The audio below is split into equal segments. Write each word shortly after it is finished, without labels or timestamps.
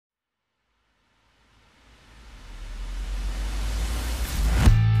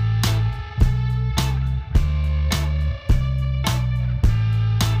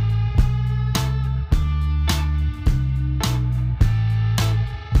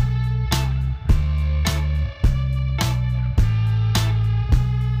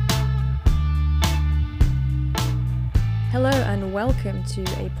welcome to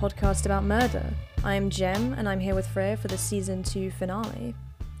a podcast about murder. I'm Jem, and I'm here with Freya for the season 2 finale.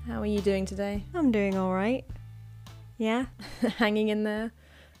 How are you doing today? I'm doing alright. Yeah, Hanging in there?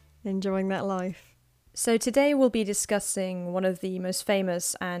 enjoying that life. So today we'll be discussing one of the most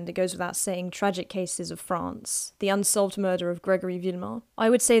famous, and it goes without saying, tragic cases of France, the unsolved murder of Gregory Villemain.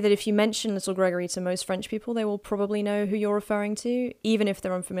 I would say that if you mention little Gregory to most French people, they will probably know who you're referring to, even if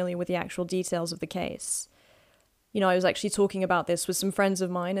they're unfamiliar with the actual details of the case. You know, I was actually talking about this with some friends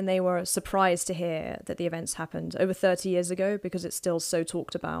of mine, and they were surprised to hear that the events happened over 30 years ago because it's still so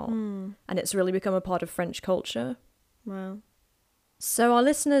talked about, and it's really become a part of French culture. Wow. So our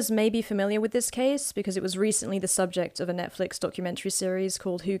listeners may be familiar with this case because it was recently the subject of a Netflix documentary series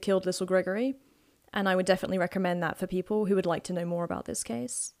called Who Killed Little Gregory? And I would definitely recommend that for people who would like to know more about this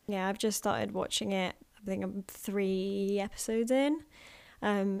case. Yeah, I've just started watching it. I think I'm 3 episodes in.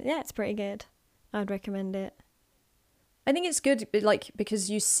 Yeah, it's pretty good. I'd recommend it. I think it's good,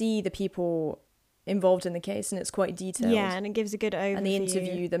 because you see the people involved in the case and it's quite detailed. Yeah, and it gives a good overview and they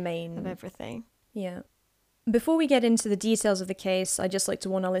interview the main of everything. Yeah. Before we get into the details of the case, I'd just like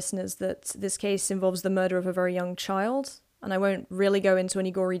to warn our listeners that this case involves the murder of a very young child, and I won't really go into any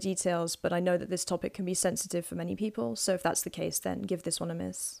gory details, but I know that this topic can be sensitive for many people, so if that's the case, then give this one a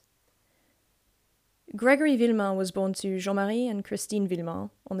miss. Gregory Villemain was born to Jean-Marie and Christine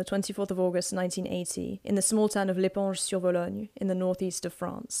Villemain on the 24th of August 1980 in the small town of L'Éponge-sur-Vologne in the northeast of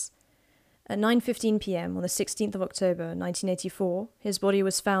France. At 9:15 p.m. on the 16th of October 1984, his body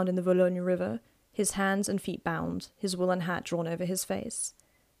was found in the Vologne River, his hands and feet bound, his woolen hat drawn over his face.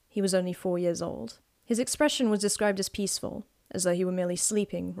 He was only 4 years old. His expression was described as peaceful, as though he were merely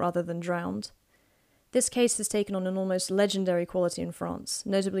sleeping rather than drowned. This case has taken on an almost legendary quality in France,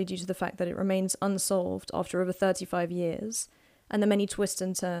 notably due to the fact that it remains unsolved after over 35 years, and the many twists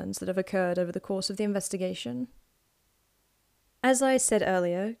and turns that have occurred over the course of the investigation. As I said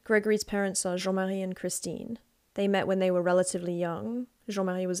earlier, Gregory's parents are Jean-Marie and Christine. They met when they were relatively young.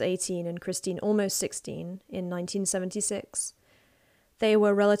 Jean-Marie was 18 and Christine almost 16 in 1976. They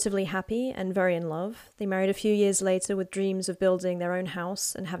were relatively happy and very in love. They married a few years later with dreams of building their own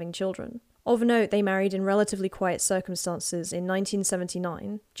house and having children. Of note, they married in relatively quiet circumstances in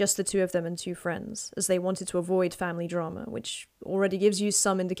 1979, just the two of them and 2 friends, as they wanted to avoid family drama, which already gives you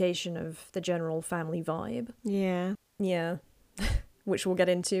some indication of the general family vibe. Yeah. Yeah, which we'll get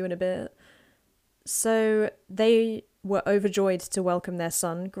into in a bit. So they were overjoyed to welcome their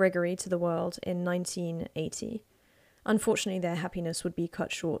son, Gregory, to the world in 1980. Unfortunately, their happiness would be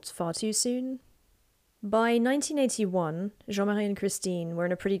cut short far too soon. By 1981, Jean-Marie and Christine were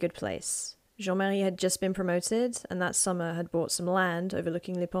in a pretty good place. Jean-Marie had just been promoted, and that summer had bought some land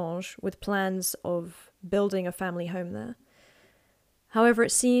overlooking L'Éponge with plans of building a family home there. However,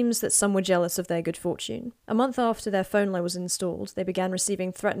 it seems that some were jealous of their good fortune. A month after their phone line was installed, they began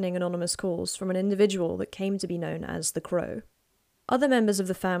receiving threatening anonymous calls from an individual that came to be known as the Crow. Other members of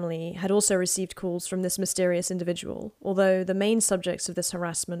the family had also received calls from this mysterious individual, although the main subjects of this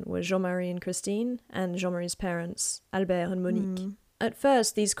harassment were Jean-Marie and Christine, and Jean-Marie's parents, Albert and Monique. At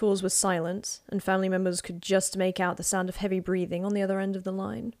first, these calls were silent, and family members could just make out the sound of heavy breathing on the other end of the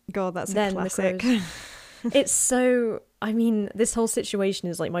line. God, that's Then a classic. It's so... I mean, this whole situation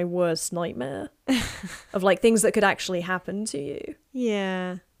is like my worst nightmare of like things that could actually happen to you.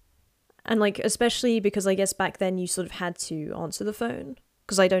 Yeah. And like, especially because I guess back then you sort of had to answer the phone.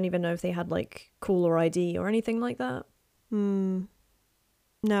 Because I don't even know if they had like caller ID or anything like that. No,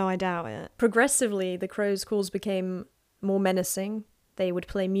 I doubt it. Progressively, the Crow's calls became more menacing. They would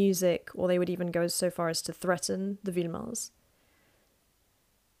play music, or they would even go so far as to threaten the Villemains.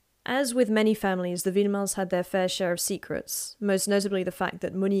 As with many families, the Villemains had their fair share of secrets, most notably the fact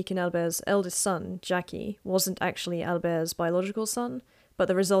that Monique and Albert's eldest son, Jackie, wasn't actually Albert's biological son, but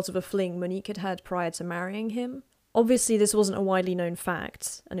the result of a fling Monique had had prior to marrying him. Obviously, this wasn't a widely known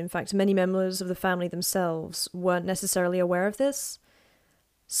fact, and in fact, many members of the family themselves weren't necessarily aware of this.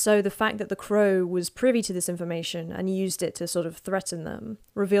 So the fact that the Crow was privy to this information and used it to sort of threaten them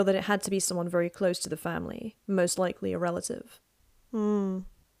revealed that it had to be someone very close to the family, most likely a relative.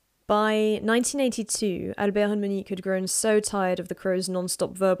 By 1982, Albert and Monique had grown so tired of the Crow's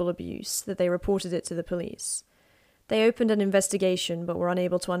non-stop verbal abuse that they reported it to the police. They opened an investigation but were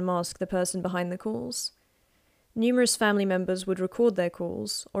unable to unmask the person behind the calls. Numerous family members would record their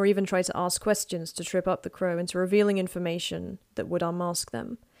calls, or even try to ask questions to trip up the Crow into revealing information that would unmask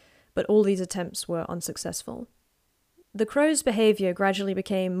them, but all these attempts were unsuccessful. The Crow's behaviour gradually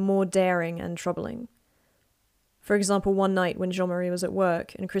became more daring and troubling. For example, one night when Jean-Marie was at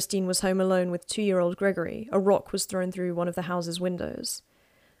work and Christine was home alone with 2-year-old Gregory, a rock was thrown through one of the house's windows.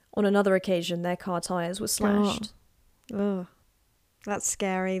 On another occasion, their car tyres were slashed. Ugh. That's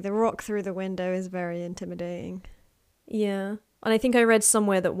scary. The rock through the window is very intimidating. Yeah. And I think I read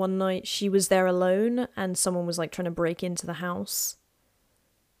somewhere that one night she was there alone and someone was like trying to break into the house.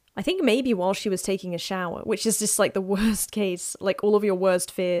 I think maybe while she was taking a shower, which is just like the worst case, like all of your worst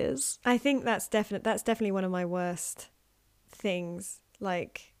fears. I think that's definitely one of my worst things.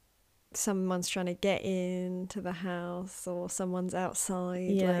 Like someone's trying to get into the house or someone's outside.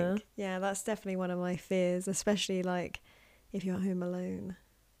 Yeah. Like, yeah, that's definitely one of my fears, especially like if you're at home alone.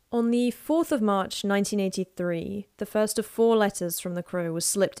 On the 4th of March 1983, the first of 4 letters from the Crow was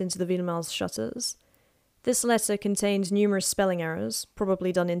slipped into the Villemal's shutters. This letter contained numerous spelling errors,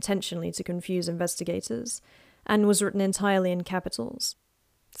 probably done intentionally to confuse investigators, and was written entirely in capitals.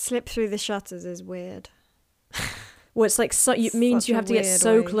 Slip through the shutters is weird. Well, it's like it means Such you a have to get weird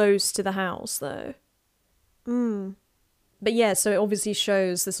so way. close to the house, though. But yeah, so it obviously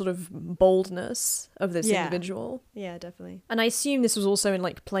shows the sort of boldness of this Yeah. individual. Yeah, definitely. And I assume this was also in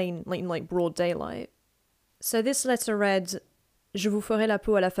like broad daylight. So this letter read, Je vous ferai la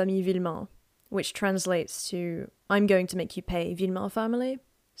peau à la famille Villemain, which translates to, I'm going to make you pay, Villemain family.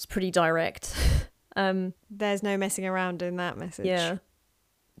 It's pretty direct. There's no messing around in that message. Yeah.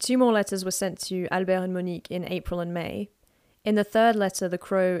 2 more letters were sent to Albert and Monique in April and May. In the 3rd letter, the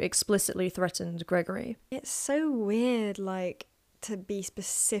Crow explicitly threatened Gregory. It's so weird, like, to be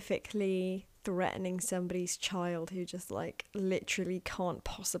specifically threatening somebody's child who just, like, literally can't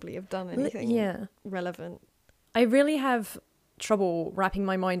possibly have done anything Yeah. relevant. I really have trouble wrapping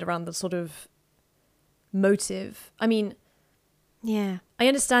my mind around the sort of motive. I mean, Yeah. I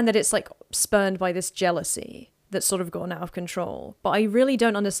understand that it's like spurned by this jealousy that's sort of gotten out of control, but I really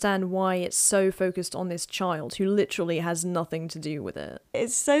don't understand why it's so focused on this child who literally has nothing to do with it.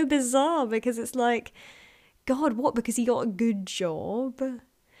 It's so bizarre because it's like, God, what? Because he got a good job?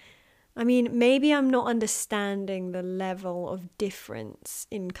 I mean, maybe I'm not understanding the level of difference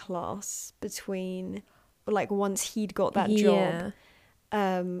in class between, like, once he'd got that job,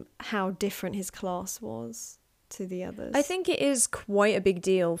 how different his class was to the others. I think it is quite a big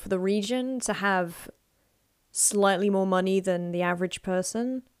deal for the region to have slightly more money than the average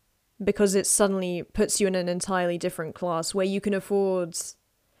person, because it suddenly puts you in an entirely different class where you can afford,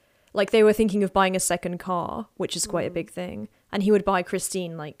 like, they were thinking of buying a second car, which is quite a big thing, and he would buy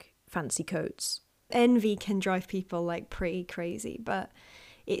Christine like fancy coats. Envy can drive people like pretty crazy, but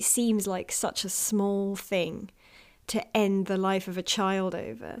it seems like such a small thing to end the life of a child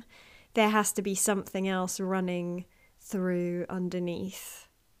over. There has to be something else running through underneath.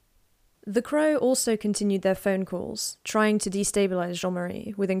 The Crow also continued their phone calls, trying to destabilize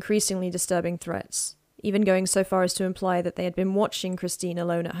Jean-Marie with increasingly disturbing threats, even going so far as to imply that they had been watching Christine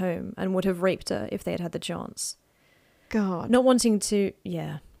alone at home and would have raped her if they had had the chance. God. Not wanting to,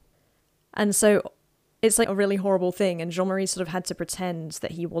 yeah. And so it's like a really horrible thing, and Jean-Marie sort of had to pretend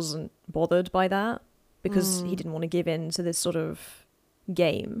that he wasn't bothered by that because he didn't want to give in to this sort of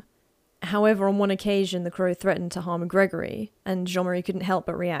game. However, on one occasion, the Crow threatened to harm Gregory, and Jean-Marie couldn't help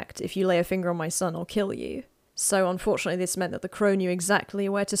but react, "If you lay a finger on my son, I'll kill you." So unfortunately, this meant that the Crow knew exactly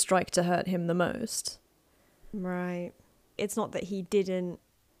where to strike to hurt him the most. Right. It's not that he didn't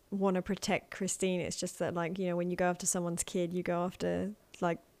want to protect Christine, it's just that, like, you know, when you go after someone's kid, you go after,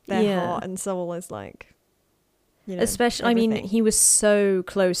 like, their heart and soul is, like, you know, especially, everything. I mean, he was so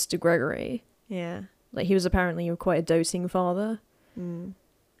close to Gregory. Yeah. Like, he was apparently quite a doting father.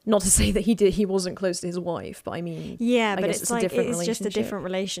 Not to say that he wasn't close to his wife, but I mean... Yeah, I but guess it's like, different it's just a relationship. different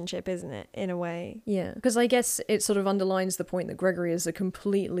relationship, isn't it, in a way? Yeah, because I guess it sort of underlines the point that Gregory is a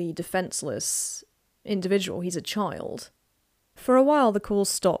completely defenseless individual. He's a child. For a while, the calls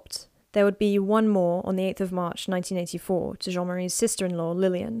stopped. There would be one more on the 8th of March 1984 to Jean-Marie's sister-in-law,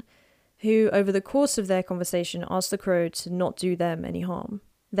 Lillian, who, over the course of their conversation, asked the Crow to not do them any harm.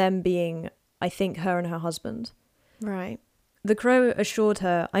 Them being, I think, her and her husband. Right. The Crow assured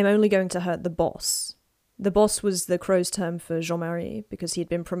her, "I'm only going to hurt the boss." The boss was the Crow's term for Jean-Marie, because he'd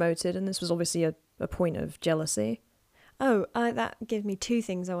been promoted, and this was obviously a point of jealousy. Oh, that gives me 2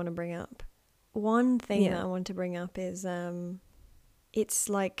 things I want to bring up. One thing Yeah. that I want to bring up is, it's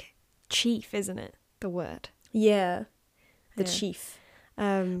like chief, isn't it? The word. Yeah, the Yeah. chief.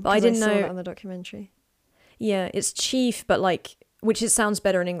 But I didn't saw know- that on the documentary. Yeah, it's chief, but like, which it sounds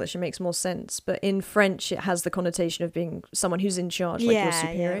better in English, it makes more sense. But in French, it has the connotation of being someone who's in charge, like your Yeah,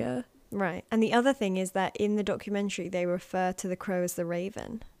 superior. Right. And the other thing is that in the documentary, they refer to the Crow as the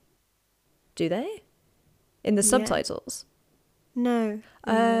Raven. Do they? In the Yeah. subtitles? No.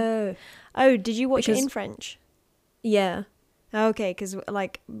 Oh, Oh, did you watch it Because- in French? yeah. Okay, because,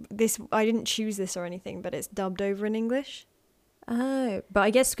 like, this, I didn't choose this or anything, but it's dubbed over in English. Oh, but I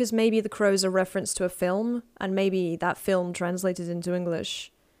guess because maybe the crow's a reference to a film, and maybe that film translated into English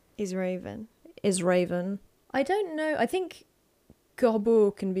Is raven. is raven. I don't know. I think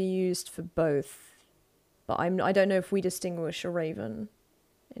corbeau can be used for both, but I don't know if we distinguish a raven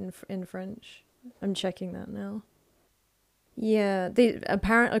in French. I'm checking that now. Yeah,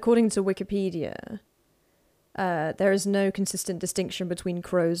 according to Wikipedia, there is no consistent distinction between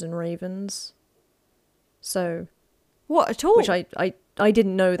crows and ravens. So, What, at all? which I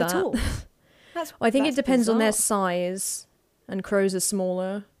didn't know that. At all? I think it depends on their bizarre. size, and crows are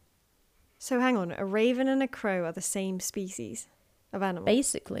smaller. So hang on, a raven and a crow are the same species of animal.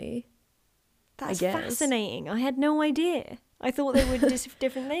 Basically, That's guess. fascinating. I had no idea. I thought they were just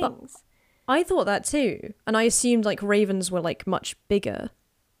different things. I thought that too, and I assumed like ravens were like much bigger,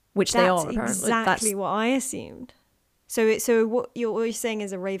 which they are apparently. Exactly what I assumed. So what you're saying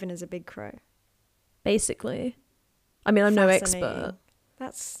is a raven is a big crow. Basically. I mean, I'm no Fascinating. expert.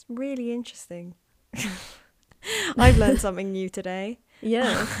 That's really interesting. I've learned something new today.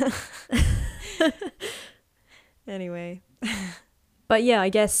 Yeah. Anyway. But yeah, I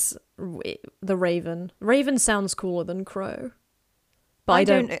guess the raven. Raven sounds cooler than crow. But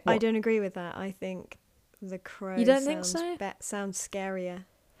I don't agree with that. I think the crow You don't think so? Sounds scarier.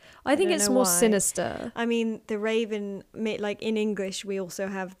 I think don't it's know more why. sinister. I mean, the raven, like in English, we also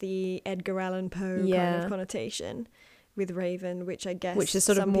have the Edgar Allan Poe kind Yeah. of connotation with raven, which I guess Which is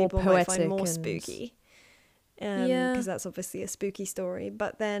sort of some more people might find poetic more and- spooky. Yeah. Because that's obviously a spooky story.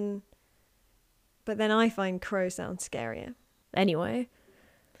 But then I find crow sounds scarier. Anyway.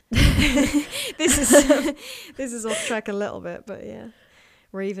 This is off track a little bit, but yeah.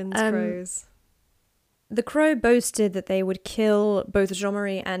 Ravens, crows. The crow boasted that they would kill both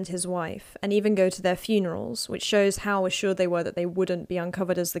Jean-Marie and his wife, and even go to their funerals, which shows how assured they were that they wouldn't be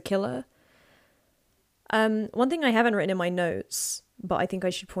uncovered as the killer. One thing I haven't written in my notes, but I think I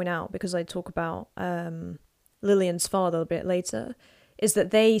should point out because I talk about Lillian's father a bit later, is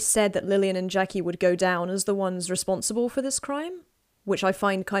that they said that Lillian and Jackie would go down as the ones responsible for this crime, which I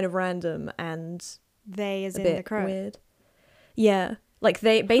find kind of random and They as a in bit the crow. weird. Yeah. Like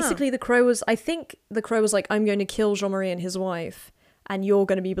the crow was, I think the crow was like, I'm going to kill Jean-Marie and his wife, and you're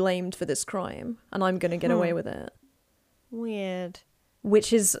going to be blamed for this crime, and I'm going to get away with it. Weird.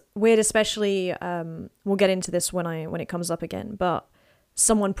 Which is weird, especially, we'll get into this when it comes up again, but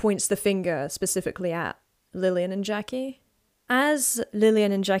someone points the finger specifically at Lillian and Jackie. As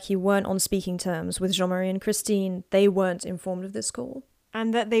Lillian and Jackie weren't on speaking terms with Jean-Marie and Christine, they weren't informed of this call.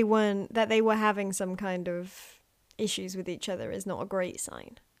 And that they were having some kind of issues with each other is not a great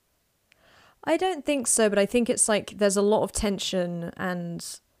sign. I don't think so, but I think it's like there's a lot of tension and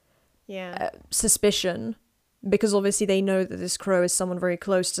Yeah. suspicion, because obviously they know that this crow is someone very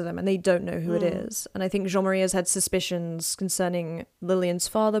close to them and they don't know who it is. And I think Jean-Marie has had suspicions concerning Lillian's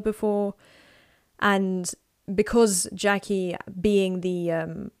father before, and because Jackie, being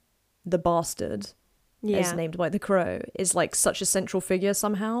the bastard, as named by the crow, is like such a central figure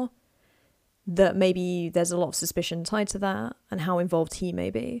somehow, that maybe there's a lot of suspicion tied to that and how involved he may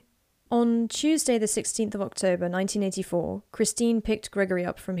be. On Tuesday the 16th of October 1984, Christine picked Gregory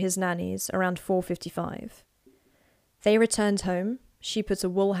up from his nanny's around 4:55. They returned home. She put a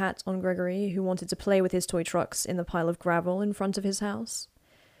wool hat on Gregory, who wanted to play with his toy trucks in the pile of gravel in front of his house.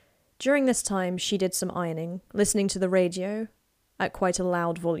 During this time, she did some ironing, listening to the radio, at quite a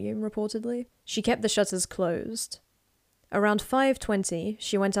loud volume, reportedly. She kept the shutters closed. Around 5:20,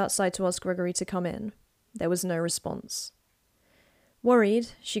 she went outside to ask Gregory to come in. There was no response. Worried,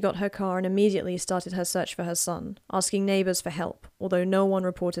 she got her car and immediately started her search for her son, asking neighbours for help, although no one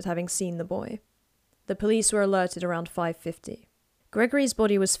reported having seen the boy. The police were alerted around 5:50. Gregory's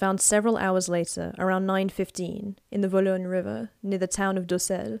body was found several hours later, around 9:15, in the Vologne River, near the town of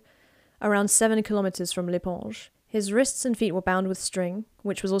Docelles, around 7 kilometers from L'Éponge. His wrists and feet were bound with string,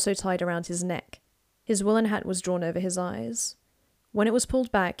 which was also tied around his neck. His woolen hat was drawn over his eyes. When it was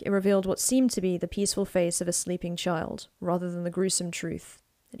pulled back, it revealed what seemed to be the peaceful face of a sleeping child, rather than the gruesome truth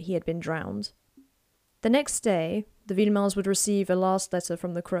that he had been drowned. The next day, the Villemins would receive a last letter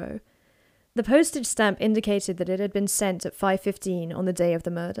from the crow. The postage stamp indicated that it had been sent at 5:15 on the day of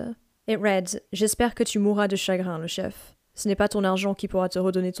the murder. It read, "J'espère que tu mourras de chagrin, le chef. Ce n'est pas ton argent qui pourra te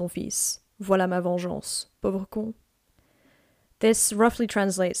redonner ton fils. Voilà ma vengeance, pauvre con." This roughly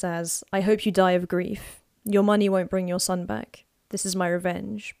translates as, "I hope you die of grief. Your money won't bring your son back. This is my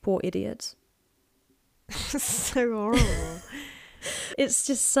revenge, poor idiot." So horrible. It's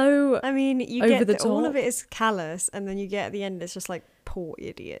just so I mean, you over get the all of top. it is callous, and then you get at the end, it's just like, poor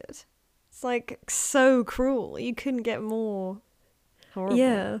idiot. It's like so cruel. You couldn't get more horrible.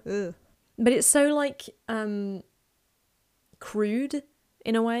 Yeah. Ugh. But it's so like crude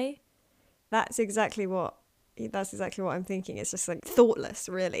in a way. That's exactly what I'm thinking. It's just like thoughtless,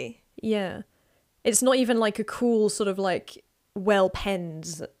 really. Yeah. It's not even like a cool sort of like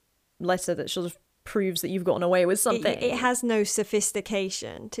well-penned letter that sort of proves that you've gotten away with something. It has no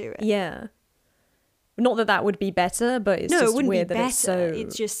sophistication to it. Yeah. Not that that would be better, but it's just it wouldn't weird be that better. it's so...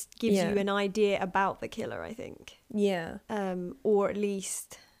 It just gives you an idea about the killer, I think. Yeah. Or at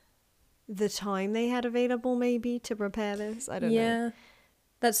least the time they had available, maybe, to prepare this. I don't know. Yeah,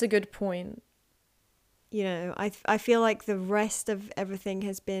 that's a good point. You know, I feel like the rest of everything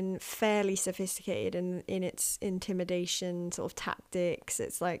has been fairly sophisticated in its intimidation sort of tactics.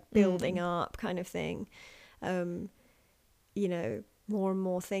 It's like building up kind of thing. You know, more and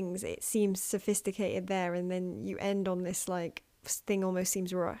more things. It seems sophisticated there, and then you end on this like thing almost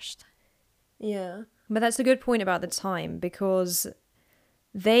seems rushed. Yeah. But that's a good point about the time, because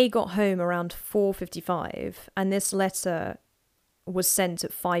they got home around 4:55 and this letter was sent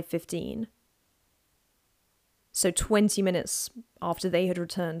at 5:15. So 20 minutes after they had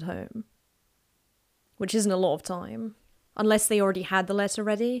returned home. Which isn't a lot of time. Unless they already had the letter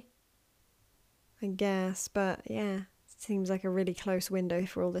ready. I guess, but yeah, seems like a really close window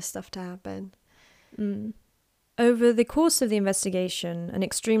for all this stuff to happen. Over the course of the investigation, an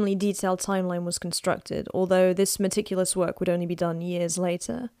extremely detailed timeline was constructed, although this meticulous work would only be done years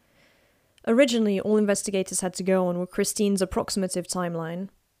later. Originally, all investigators had to go on were Christine's approximative timeline,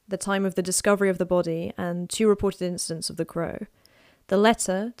 the time of the discovery of the body, and 2 reported incidents of the Crow, the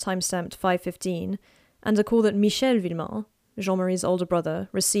letter, timestamped 5:15, and a call that Michel Villemain, Jean-Marie's older brother,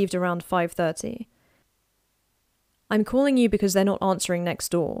 received around 5:30. "I'm calling you because they're not answering next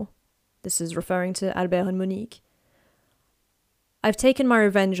door." This is referring to Albert and Monique. "I've taken my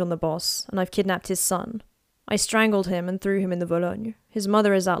revenge on the boss, and I've kidnapped his son. I strangled him and threw him in the Vologne. His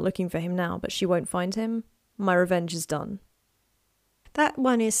mother is out looking for him now, but she won't find him. My revenge is done." That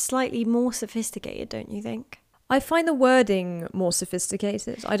one is slightly more sophisticated, don't you think? I find the wording more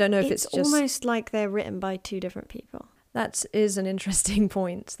sophisticated. I don't know if it's just... almost like they're written by 2 different people. That is an interesting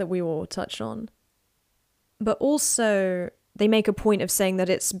point that we will touch on. But also, they make a point of saying that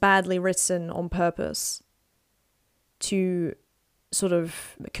it's badly written on purpose to sort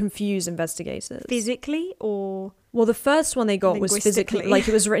of confuse investigators. Physically or... Well, the first one they got was physically, like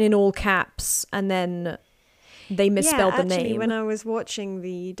it was written in all caps, and then they misspelled the name. When I was watching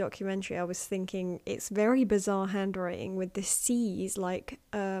the documentary, I was thinking it's very bizarre handwriting with the C's like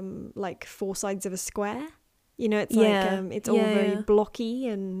 4 sides of a square. You know, it's it's all very blocky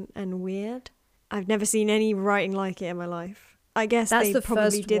and weird. I've never seen any writing like it in my life. I guess they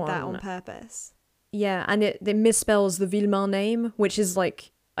probably did that on purpose. Yeah, and it misspells the Villemain name, which is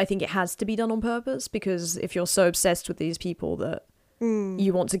like, I think it has to be done on purpose, because if you're so obsessed with these people that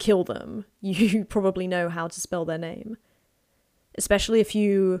you want to kill them, you probably know how to spell their name. Especially if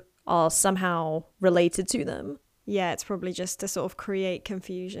you are somehow related to them. Yeah, it's probably just to sort of create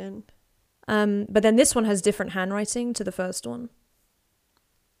confusion. But then this one has different handwriting to the first one,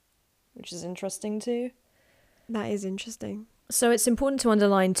 which is interesting too. That is interesting. So it's important to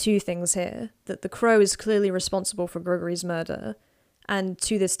underline 2 things here. That the Crow is clearly responsible for Gregory's murder, and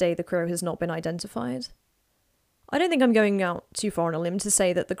to this day the Crow has not been identified. I don't think I'm going out too far on a limb to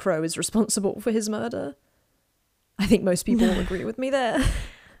say that the Crow is responsible for his murder. I think most people will agree with me there.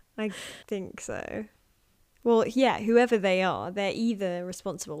 I think so. Well, yeah, whoever they are, they're either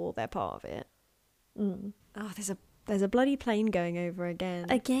responsible or they're part of it. Oh, there's a bloody plane going over again.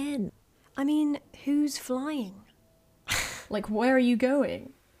 Again? I mean, who's flying? Like, where are you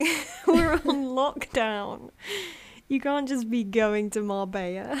going? We're on lockdown. You can't just be going to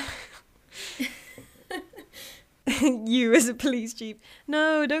Marbella. You as a police chief.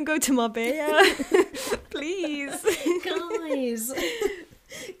 No, don't go to Marbella. Please. Guys.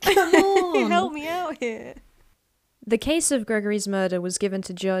 Come on. Help me out here. The case of Gregory's murder was given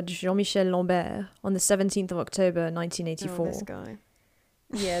to Judge Jean-Michel Lambert on the 17th of October 1984. Oh, this guy.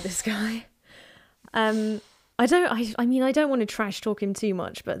 Yeah, this guy. I don't want to trash talk him too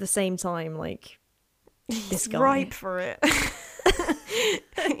much, but at the same time, like, this guy. He's ripe for it.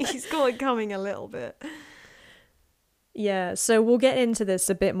 He's got it coming a little bit. Yeah, so we'll get into this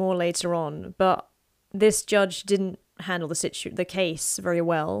a bit more later on, but this judge didn't handle the case very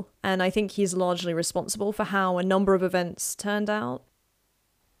well, and I think he's largely responsible for how a number of events turned out.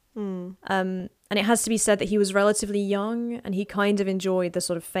 And it has to be said that he was relatively young, and he kind of enjoyed the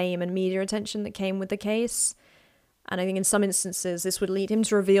sort of fame and media attention that came with the case. And I think in some instances this would lead him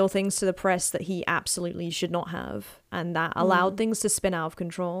to reveal things to the press that he absolutely should not have, and that allowed things to spin out of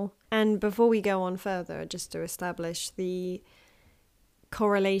control. And before we go on further, just to establish the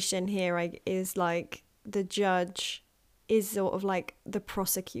correlation here is like the judge is sort of like the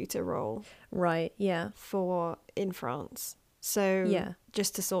prosecutor role Right, yeah. in France. So Yeah.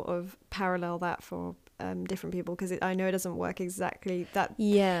 just to sort of parallel that for different people, because I know it doesn't work exactly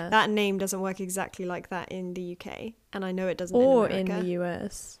Yeah. that name doesn't work exactly like that in the UK, and I know it doesn't Or in in America. the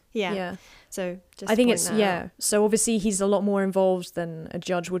US. Yeah. Yeah. So just I think point it's, that yeah. out. So obviously he's a lot more involved than a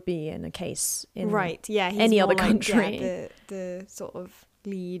judge would be in a case in Right. Yeah. He's any more other like, country. Yeah, the sort of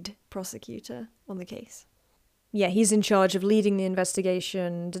lead prosecutor on the case. Yeah, he's in charge of leading the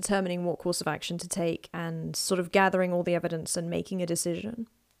investigation, determining what course of action to take, and sort of gathering all the evidence and making a decision.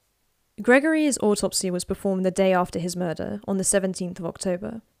 Gregory's autopsy was performed the day after his murder, on the 17th of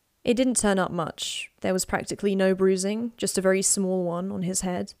October. It didn't turn up much. There was practically no bruising, just a very small one on his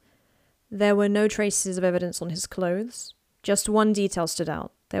head. There were no traces of evidence on his clothes. Just one detail stood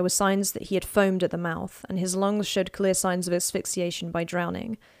out. There were signs that he had foamed at the mouth, and his lungs showed clear signs of asphyxiation by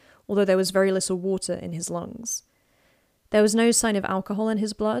drowning, although there was very little water in his lungs. There was no sign of alcohol in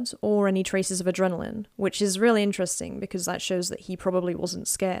his blood or any traces of adrenaline, which is really interesting because that shows that he probably wasn't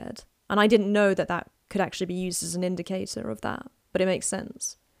scared. And I didn't know that that could actually be used as an indicator of that, but it makes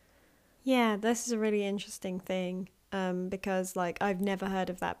sense. Yeah, this is a really interesting thing, because like I've never heard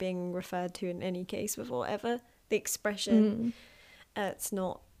of that being referred to in any case before ever. The expression, it's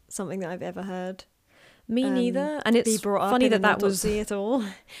not something that I've ever heard. Me neither, and it's brought up funny in that an that was autopsy at all.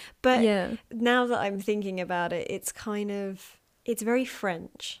 But yeah, now that I'm thinking about it, it's very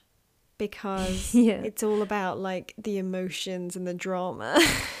French, because Yeah. it's all about like the emotions and the drama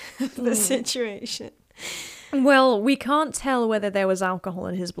of the situation. Well, we can't tell whether there was alcohol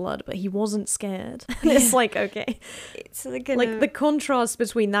in his blood, but he wasn't scared. And it's like, okay. It's like Like the contrast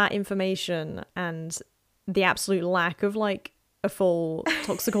between that information and the absolute lack of like a full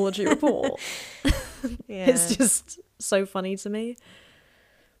toxicology report yeah. is just so funny to me.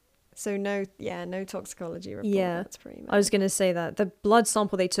 So no toxicology report. Yeah. That's pretty much. I was going to say that the blood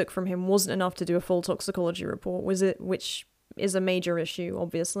sample they took from him wasn't enough to do a full toxicology report, was it? Which is a major issue,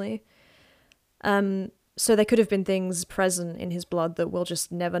 obviously. So there could have been things present in his blood that we'll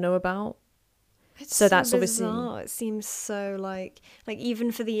just never know about. It's so that's bizarre. obviously... It seems so like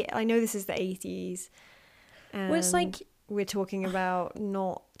even for I know this is the 80s. Well, it's like... We're talking about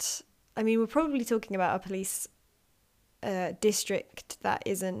we're probably talking about a police district that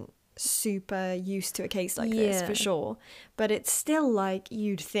isn't super used to a case like this, for sure. But it's still like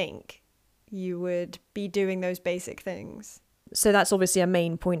you'd think you would be doing those basic things. So that's obviously a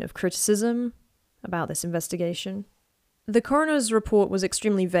main point of criticism about this investigation. The coroner's report was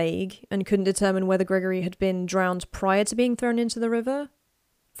extremely vague and couldn't determine whether Gregory had been drowned prior to being thrown into the river,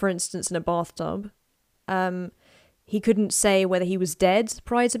 for instance in a bathtub. He couldn't say whether he was dead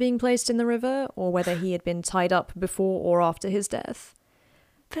prior to being placed in the river or whether he had been tied up before or after his death.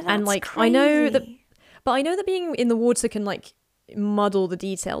 But And like crazy. I know that being in the water can like muddle the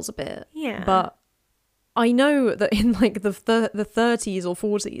details a bit. Yeah. But I know that in like the 30s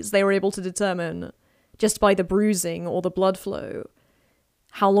or 40s they were able to determine just by the bruising or the blood flow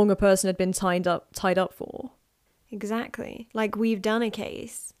how long a person had been tied up for. Exactly. Like we've done a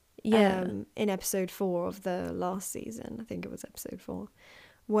case. Yeah. In episode 4 of the last season, I think it was episode 4,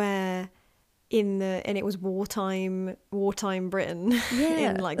 where and it was wartime Britain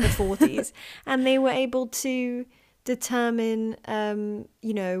in like the 40s, and they were able to determine,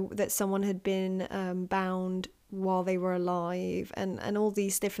 that someone had been bound while they were alive, and all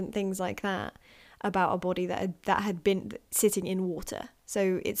these different things like that about a body that had been sitting in water.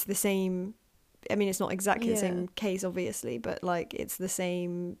 So it's the same. I mean, it's not exactly the same case, obviously, but like it's the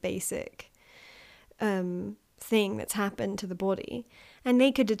same basic thing that's happened to the body. And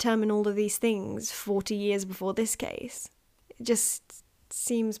they could determine all of these things 40 years before this case. It just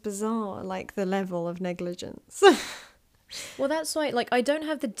seems bizarre, like the level of negligence. Well, that's why, like, I don't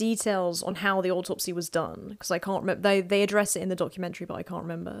have the details on how the autopsy was done, because I can't remember. They address it in the documentary, but I can't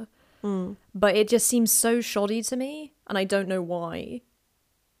remember. But it just seems so shoddy to me, and I don't know why.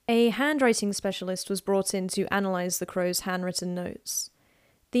 A handwriting specialist was brought in to analyse the Crow's handwritten notes.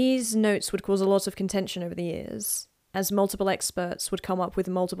 These notes would cause a lot of contention over the years, as multiple experts would come up with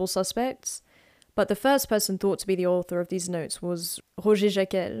multiple suspects, but the first person thought to be the author of these notes was Roger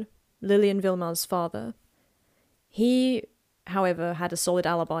Jacquel, Lilian Villemin's father. He, however, had a solid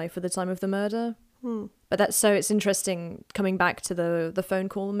alibi for the time of the murder. But it's interesting coming back to the phone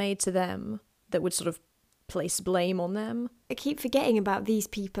call made to them that would sort of place blame on them. I keep forgetting about these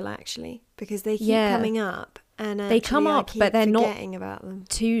people, actually, because they keep coming up, and they come up, but they're not about them.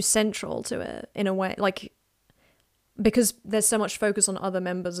 Too central to it in a way, like because there's so much focus on other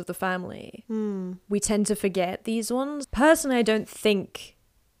members of the family. We tend to forget these ones. Personally, I don't think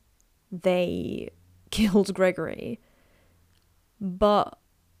they killed Gregory. but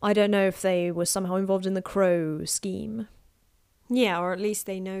I don't know if they were somehow involved in the Crow scheme. Yeah, or at least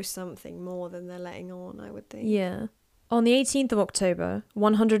they know something more than they're letting on, I would think. Yeah. On the 18th of October,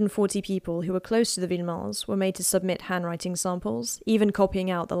 140 people who were close to the Villemonts were made to submit handwriting samples, even copying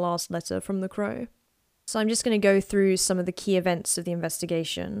out the last letter from the Crow. So I'm just going to go through some of the key events of the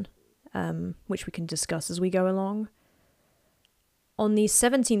investigation, which we can discuss as we go along. On the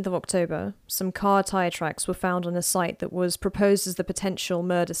 17th of October, some car tyre tracks were found on a site that was proposed as the potential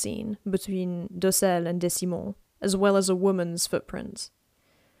murder scene between Docelle and Desimont, as well as a woman's footprint.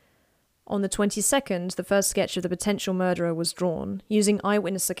 On the 22nd, the first sketch of the potential murderer was drawn, using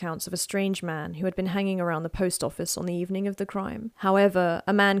eyewitness accounts of a strange man who had been hanging around the post office on the evening of the crime. However,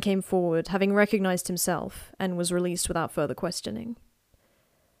 a man came forward, having recognised himself, and was released without further questioning.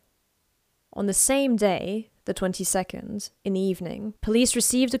 On the same day, the 22nd, in the evening, police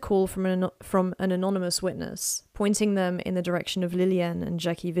received a call from an anonymous witness, pointing them in the direction of Liliane and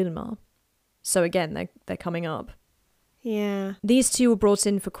Jackie Villemart. So again, they're coming up. Yeah. These two were brought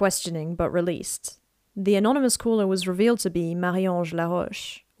in for questioning, but released. The anonymous caller was revealed to be Marie-Ange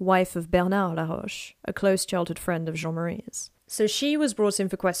Laroche, wife of Bernard Laroche, a close childhood friend of Jean-Marie's. So she was brought in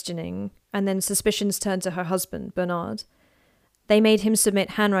for questioning, and then suspicions turned to her husband, Bernard. They made him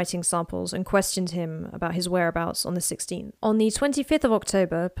submit handwriting samples and questioned him about his whereabouts on the 16th. On the 25th of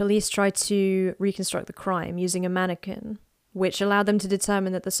October, police tried to reconstruct the crime using a mannequin, which allowed them to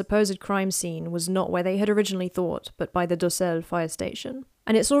determine that the supposed crime scene was not where they had originally thought, but by the Docelle fire station.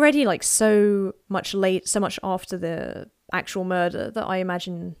 And it's already like so much after the actual murder that I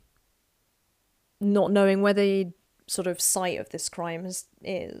imagine not knowing where the sort of site of this crime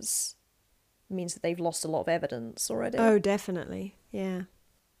is means that they've lost a lot of evidence already. Oh, definitely. Yeah.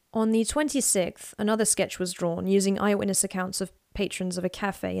 On the 26th, another sketch was drawn using eyewitness accounts of patrons of a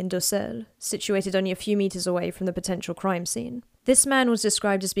cafe in Docelle, situated only a few meters away from the potential crime scene. This man was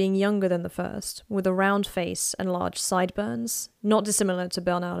described as being younger than the first, with a round face and large sideburns, not dissimilar to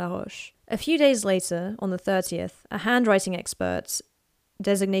Bernard Laroche. A few days later, on the 30th, a handwriting expert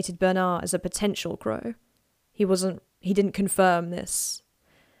designated Bernard as a potential Crow. He didn't confirm this,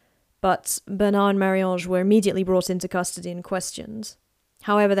 but Bernard and Marie-Ange were immediately brought into custody and questioned.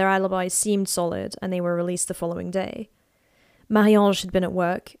 However, their alibis seemed solid, and they were released the following day. Marie-Ange had been at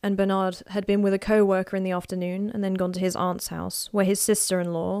work, and Bernard had been with a co-worker in the afternoon and then gone to his aunt's house, where his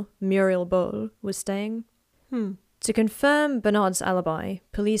sister-in-law, Muriel Boll, was staying. To confirm Bernard's alibi,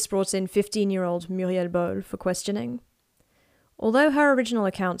 police brought in 15-year-old Muriel Boll for questioning. Although her original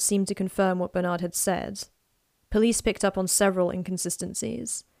account seemed to confirm what Bernard had said, police picked up on several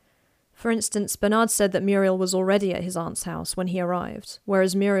inconsistencies. For instance, Bernard said that Muriel was already at his aunt's house when he arrived,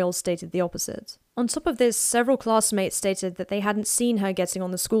 whereas Muriel stated the opposite. On top of this, several classmates stated that they hadn't seen her getting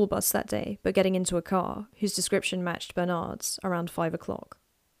on the school bus that day, but getting into a car, whose description matched Bernard's, around 5 o'clock.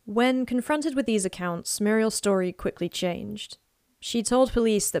 When confronted with these accounts, Muriel's story quickly changed. She told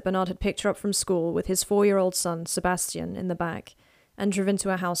police that Bernard had picked her up from school with his 4-year-old son, Sebastian, in the back, and driven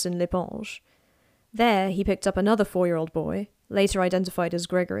to a house in L'éponge. There, he picked up another 4-year-old boy, later identified as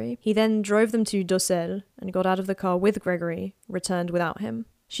Gregory. He then drove them to Docelle and got out of the car with Gregory, returned without him.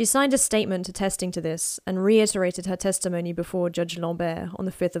 She signed a statement attesting to this and reiterated her testimony before Judge Lambert on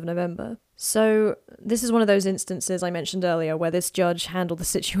the 5th of November. So, this is one of those instances I mentioned earlier where this judge handled the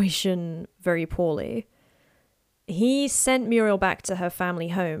situation very poorly. He sent Muriel back to her family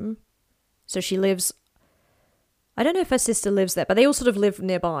home, so she lives... I don't know if her sister lives there, but they all sort of live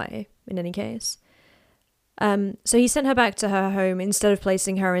nearby, in any case. So he sent her back to her home instead of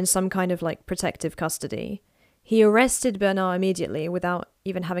placing her in some kind of, protective custody. He arrested Bernard immediately without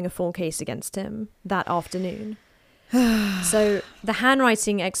even having a full case against him that afternoon. So the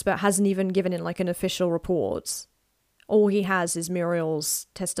handwriting expert hasn't even given it, an official report. All he has is Muriel's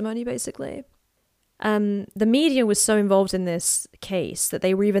testimony, basically. The media was so involved in this case that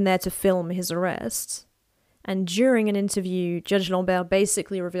they were even there to film his arrest. And during an interview, Judge Lambert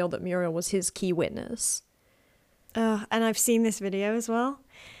basically revealed that Muriel was his key witness. And I've seen this video as well.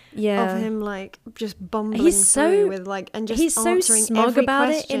 Yeah. Of him just bumbling through with and just he's answering so smug every about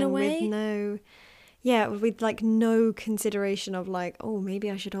question it in a way. With no consideration of oh,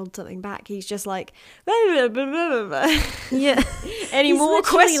 maybe I should hold something back. He's just blah, blah, blah, blah, blah. Yeah. Any more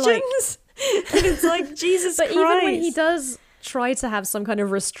questions? And it's Jesus but Christ. Even when he does try to have some kind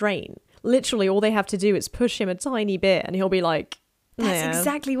of restraint, literally all they have to do is push him a tiny bit and he'll be like, That's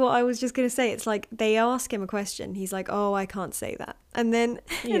exactly what I was just going to say. It's they ask him a question. He's like, oh, I can't say that. And then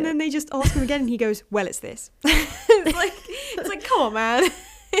they just ask him again and he goes, well, it's this. it's like, come on, man.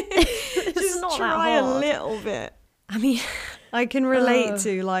 Just not try a little bit. I mean, I can relate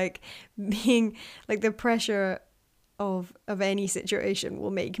to being the pressure of any situation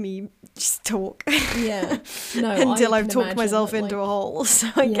will make me just talk. Yeah. No, until I I've can talked imagine myself that, into like, a hole. So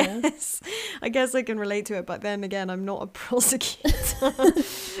I guess I can relate to it, but then again, I'm not a prosecutor.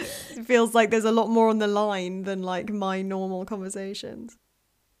 It feels like there's a lot more on the line than like my normal conversations.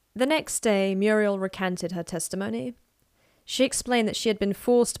 The next day, Muriel recanted her testimony. She explained that she had been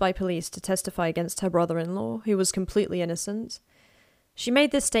forced by police to testify against her brother-in-law, who was completely innocent. She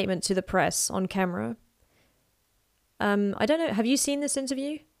made this statement to the press on camera. I don't know, have you seen this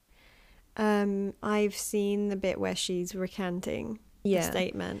interview? I've seen the bit where she's recanting the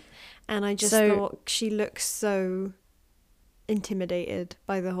statement, and I just thought she looks so intimidated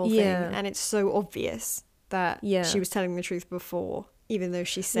by the whole thing, and it's so obvious that she was telling the truth before, even though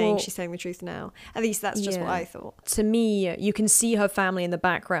she's saying she's telling the truth now. At least that's just what I thought. To me, you can see her family in the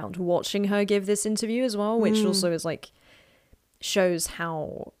background watching her give this interview as well, which also is like shows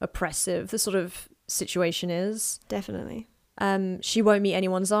how oppressive the sort of situation is. Definitely. She won't meet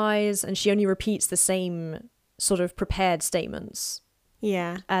anyone's eyes, and she only repeats the same sort of prepared statements.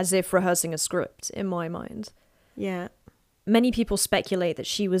 Yeah. As if rehearsing a script, in my mind. Yeah. Many people speculate that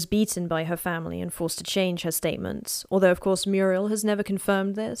she was beaten by her family and forced to change her statements, although of course Muriel has never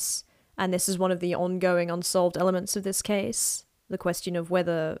confirmed this, and this is one of the ongoing unsolved elements of this case, the question of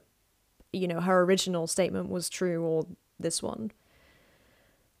whether, you know, her original statement was true or this one.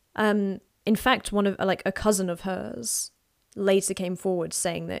 In fact, one of a cousin of hers later came forward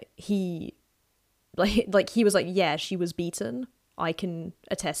saying that he was like, yeah, she was beaten. I can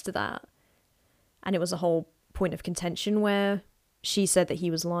attest to that. And it was a whole point of contention where she said that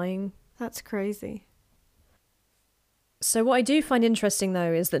he was lying. That's crazy. So what I do find interesting,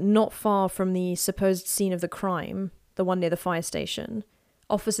 though, is that not far from the supposed scene of the crime, the one near the fire station,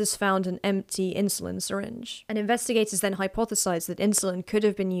 officers found an empty insulin syringe. And investigators then hypothesized that insulin could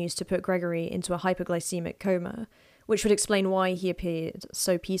have been used to put Gregory into a hypoglycemic coma, which would explain why he appeared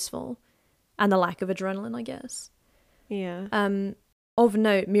so peaceful. And the lack of adrenaline, I guess. Yeah. Of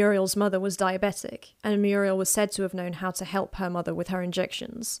note, Muriel's mother was diabetic, and Muriel was said to have known how to help her mother with her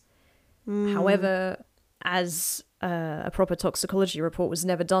injections. However, as a proper toxicology report was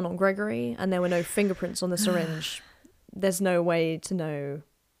never done on Gregory, and there were no fingerprints on the syringe, there's no way to know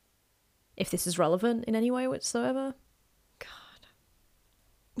if this is relevant in any way whatsoever.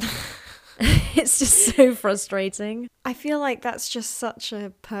 God. It's just so frustrating. I feel like that's just such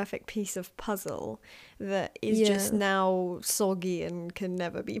a perfect piece of puzzle that is just now soggy and can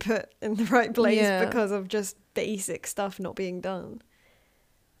never be put in the right place because of just basic stuff not being done.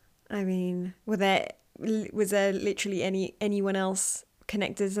 I mean, was there literally anyone else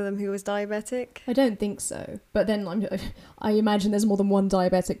connected to them who was diabetic? I don't think so. But then I imagine there's more than one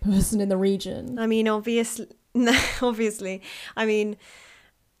diabetic person in the region. I mean, obviously. I mean,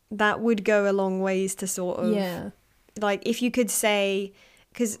 that would go a long ways to sort of, like, if you could say,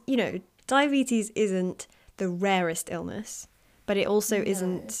 because, you know, diabetes isn't the rarest illness, but it also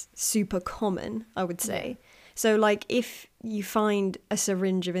isn't super common, I would say. So, like, if you find a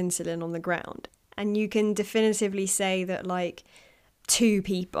syringe of insulin on the ground and you can definitively say that, like, 2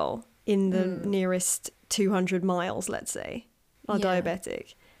 people in the nearest 200 miles, let's say, are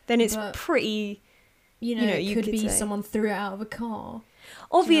diabetic, then it's pretty, you know, you could be say someone threw it out of a car.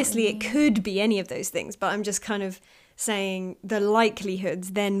 Obviously, it could be any of those things, but I'm just kind of saying the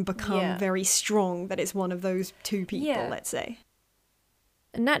likelihoods then become very strong that it's one of those 2 people, let's say.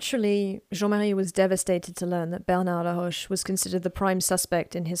 Naturally, Jean-Marie was devastated to learn that Bernard Laroche was considered the prime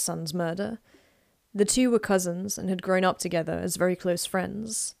suspect in his son's murder. The 2 were cousins and had grown up together as very close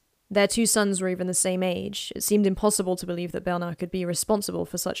friends. Their 2 sons were even the same age. It seemed impossible to believe that Bernard could be responsible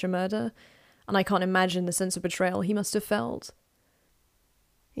for such a murder, and I can't imagine the sense of betrayal he must have felt.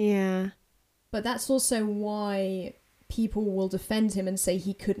 Yeah. But that's also why people will defend him and say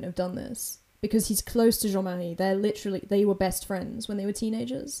he couldn't have done this. Because he's close to Jean-Marie. They were best friends when they were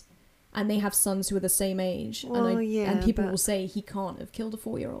teenagers. And they have sons who are the same age. Well, and people will say he can't have killed a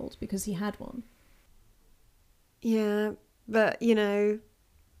 4-year-old because he had one. Yeah, but, you know,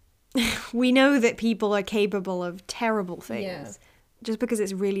 we know that people are capable of terrible things. Yeah. Just because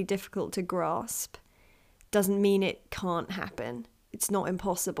it's really difficult to grasp doesn't mean it can't happen. It's not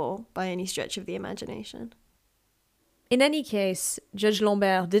impossible by any stretch of the imagination. In any case, Judge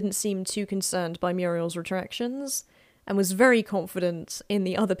Lambert didn't seem too concerned by Muriel's retractions and was very confident in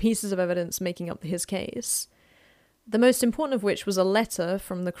the other pieces of evidence making up his case. The most important of which was a letter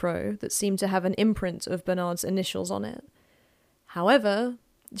from the Crow that seemed to have an imprint of Bernard's initials on it. However,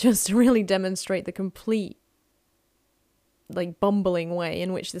 just to really demonstrate the complete, bumbling way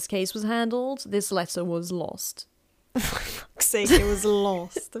in which this case was handled, this letter was lost. For fuck's sake, it was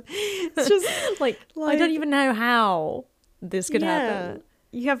lost. It's just like I don't even know how this could happen.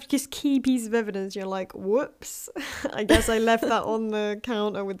 You have just key piece of evidence. You're like, whoops. I guess I left that on the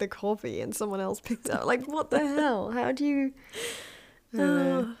counter with the coffee and someone else picked it up. Like, what the hell? How do you... I don't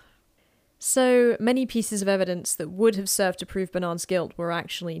know. So many pieces of evidence that would have served to prove Bernard's guilt were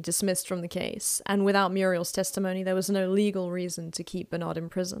actually dismissed from the case, and without Muriel's testimony, there was no legal reason to keep Bernard in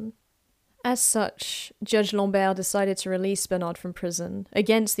prison. As such, Judge Lambert decided to release Bernard from prison,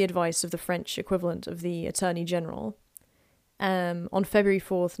 against the advice of the French equivalent of the Attorney General, on February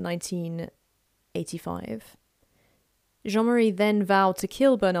 4th, 1985. Jean-Marie then vowed to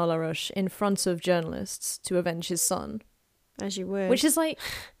kill Bernard Laroche in front of journalists to avenge his son. As you would. Which is like,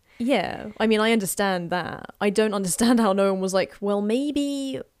 yeah, I mean, I understand that. I don't understand how no one was like, well,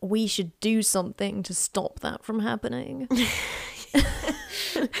 maybe we should do something to stop that from happening.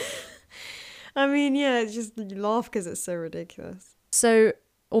 I mean, yeah, it's just, you laugh because it's so ridiculous. So,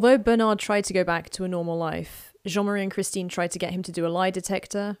 although Bernard tried to go back to a normal life, Jean-Marie and Christine tried to get him to do a lie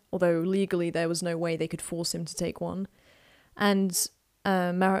detector, although legally there was no way they could force him to take one. And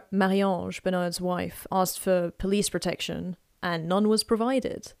Marie-Ange, Bernard's wife, asked for police protection, and none was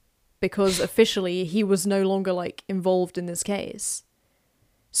provided, because officially he was no longer, like, involved in this case.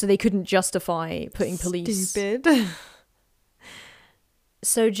 So they couldn't justify putting police... Stupid.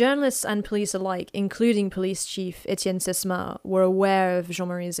 So journalists and police alike, including police chief Etienne Sesma, were aware of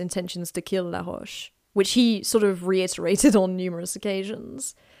Jean-Marie's intentions to kill Laroche, which he sort of reiterated on numerous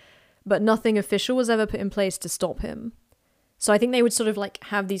occasions. But nothing official was ever put in place to stop him. So I think they would sort of like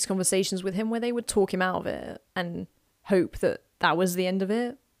have these conversations with him where they would talk him out of it and hope that that was the end of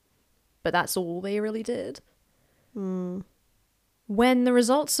it. But that's all they really did. Mm. When the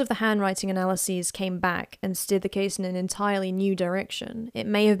results of the handwriting analyses came back and steered the case in an entirely new direction, it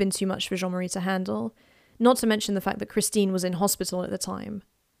may have been too much for Jean-Marie to handle, not to mention the fact that Christine was in hospital at the time,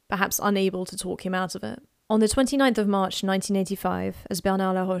 perhaps unable to talk him out of it. On the 29th of March 1985, as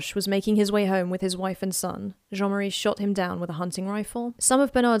Bernard Laroche was making his way home with his wife and son, Jean-Marie shot him down with a hunting rifle. Some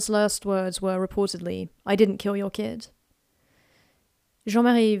of Bernard's last words were reportedly, "I didn't kill your kid."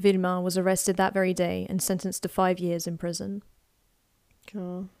 Jean-Marie Villemain was arrested that very day and sentenced to 5 years in prison.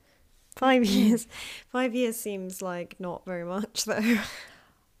 Cool. 5 years. 5 years seems like not very much, though.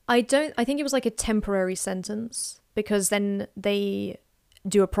 I think it was like a temporary sentence, because then they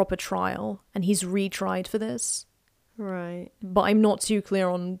do a proper trial and he's retried for this. Right. But I'm not too clear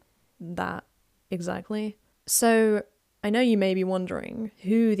on that exactly. So I know you may be wondering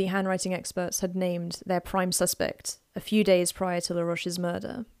who the handwriting experts had named their prime suspect a few days prior to Laroche's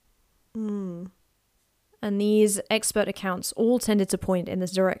murder. Mm. And these expert accounts all tended to point in the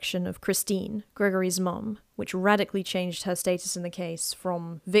direction of Christine, Gregory's mum, which radically changed her status in the case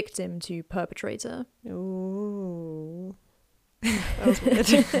from victim to perpetrator. Ooh. That was weird.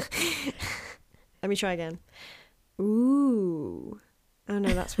 Let me try again. Ooh. Oh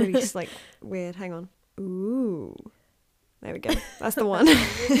no, that's really just like weird. Hang on. Ooh. There we go. That's the one.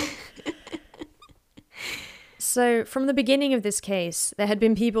 So, from the beginning of this case, there had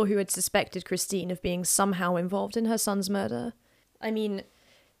been people who had suspected Christine of being somehow involved in her son's murder. I mean,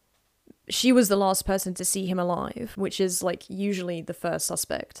 she was the last person to see him alive, which is, like, usually the first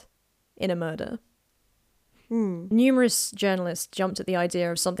suspect in a murder. Numerous journalists jumped at the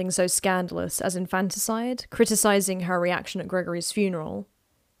idea of something so scandalous as infanticide, criticizing her reaction at Gregory's funeral,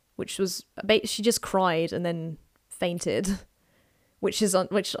 which was, she just cried and then fainted, which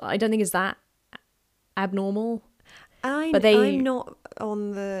I don't think is that abnormal. I'm not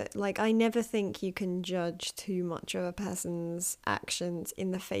on the, like, I never think you can judge too much of a person's actions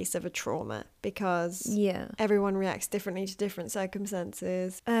in the face of a trauma, because everyone reacts differently to different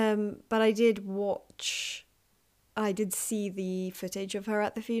circumstances. But I did see the footage of her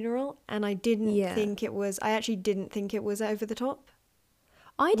at the funeral, and I actually didn't think it was over the top.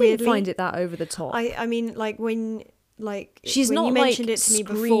 I didn't find it that over the top. I mean, like, she's when not you mentioned like it to me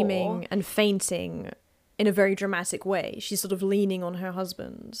screaming before, and fainting in a very dramatic way. She's sort of leaning on her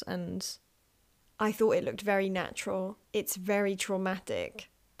husband, and I thought it looked very natural. It's very traumatic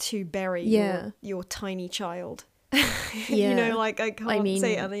to bury your tiny child. You know, like, I can't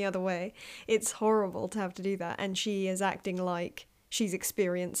say it any other way. It's horrible to have to do that, and she is acting like she's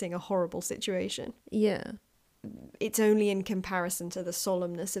experiencing a horrible situation. Yeah. It's only in comparison to the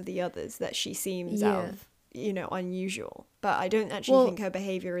solemnness of the others that she seems out of, unusual. But I don't actually think her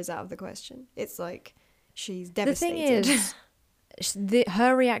behavior is out of the question. It's like she's devastated. The thing is,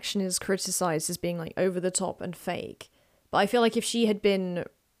 her reaction is criticized as being like over the top and fake. But I feel like if she had been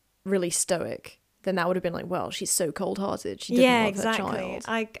really stoic, then that would have been like, well, she's so cold-hearted. She didn't love her child.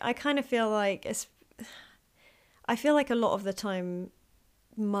 I kind of feel like I feel like a lot of the time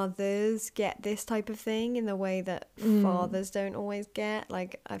mothers get this type of thing in the way that fathers don't always get.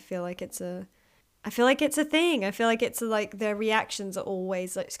 Like, I feel like it's a thing. I feel like it's like their reactions are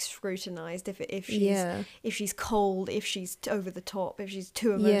always like scrutinized. If she's cold, if she's over the top, if she's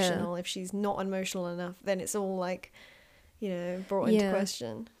too emotional, if she's not emotional enough, then it's all like, brought into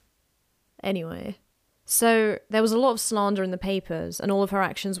question. Anyway, so there was a lot of slander in the papers, and all of her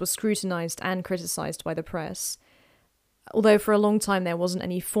actions were scrutinized and criticized by the press. Although for a long time there wasn't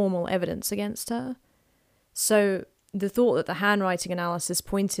any formal evidence against her. So the thought that the handwriting analysis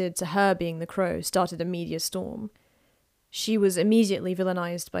pointed to her being the Crow started a media storm. She was immediately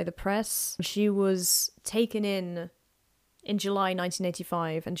villainized by the press. She was taken in July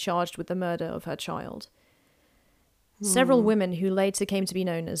 1985 and charged with the murder of her child. Several women who later came to be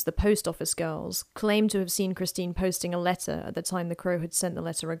known as the Post Office Girls claimed to have seen Christine posting a letter at the time the Crow had sent the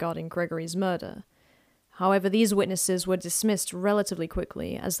letter regarding Gregory's murder. However, these witnesses were dismissed relatively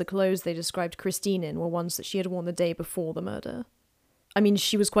quickly, as the clothes they described Christine in were ones that she had worn the day before the murder. I mean,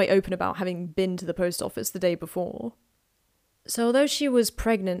 she was quite open about having been to the post office the day before. So although she was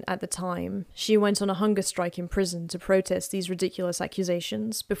pregnant at the time, she went on a hunger strike in prison to protest these ridiculous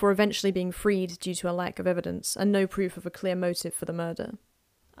accusations, before eventually being freed due to a lack of evidence and no proof of a clear motive for the murder.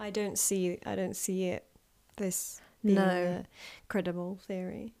 I don't see this being a credible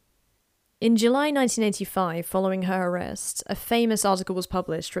theory. In July 1985, following her arrest, a famous article was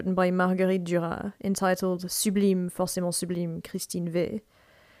published written by Marguerite Duras, entitled Sublime, forcément sublime, Christine V.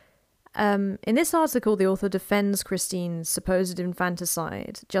 In this article, the author defends Christine's supposed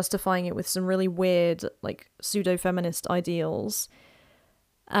infanticide, justifying it with some really weird, like, pseudo-feminist ideals.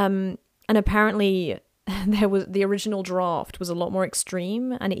 And apparently, the original draft was a lot more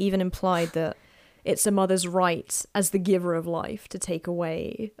extreme, and it even implied that it's a mother's right as the giver of life to take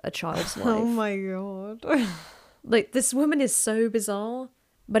away a child's life. Oh my god. Like, this woman is so bizarre,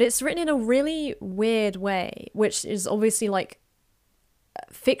 but it's written in a really weird way, which is obviously, like,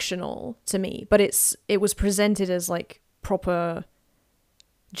 fictional to me, but it was presented as, like, proper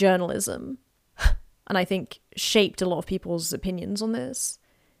journalism, and I think shaped a lot of people's opinions on this.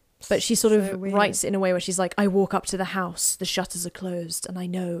 But she sort of writes it in a way where she's like, I walk up to the house, the shutters are closed, and I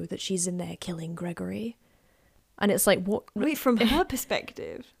know that she's in there killing Gregory. And it's like, what? Wait, from her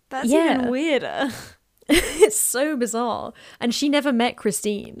perspective? That's even weirder. It's so bizarre. And she never met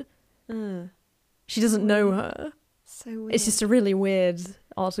Christine. She doesn't know her. So weird. It's just a really weird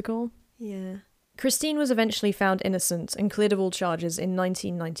article. Yeah. Christine was eventually found innocent and cleared of all charges in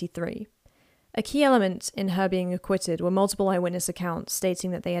 1993. A key element in her being acquitted were multiple eyewitness accounts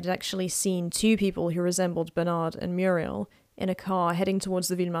stating that they had actually seen two people who resembled Bernard and Muriel in a car heading towards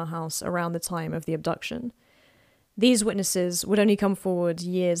the Villemin house around the time of the abduction. These witnesses would only come forward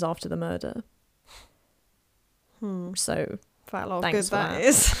years after the murder. So, quite a lot of good that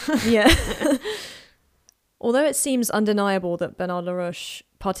is. Yeah. Although it seems undeniable that Bernard Laroche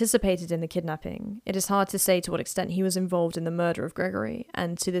participated in the kidnapping, it is hard to say to what extent he was involved in the murder of Gregory,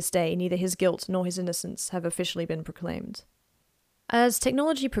 and to this day neither his guilt nor his innocence have officially been proclaimed. As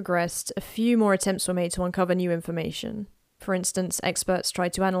technology progressed, a few more attempts were made to uncover new information. For instance, experts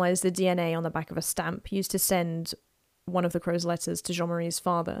tried to analyse the DNA on the back of a stamp used to send one of the Crow's letters to Jean-Marie's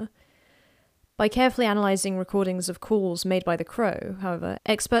father. By carefully analysing recordings of calls made by the Crow, however,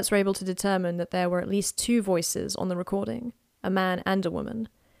 experts were able to determine that there were at least two voices on the recording, a man and a woman.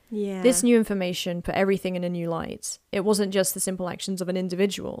 Yeah. This new information put everything in a new light. It wasn't just the simple actions of an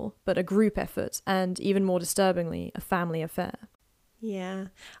individual, but a group effort, and even more disturbingly, a family affair. Yeah.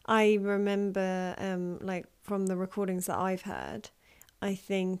 I remember, like, from the recordings that I've heard, I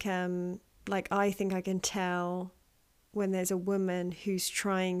think I can tell when there's a woman who's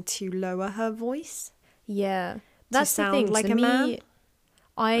trying to lower her voice. Yeah. That's sound the thing. like to a me, man.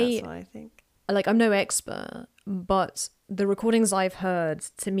 That's what I think. Like, I'm no expert, but the recordings I've heard,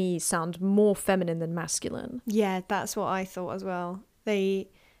 to me, sound more feminine than masculine. Yeah, that's what I thought as well. It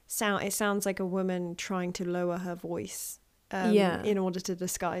sounds like a woman trying to lower her voice in order to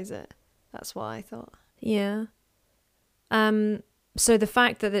disguise it. That's what I thought. Yeah. So the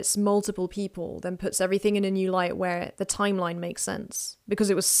fact that it's multiple people then puts everything in a new light where the timeline makes sense, because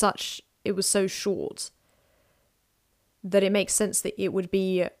it was so short that it makes sense that it would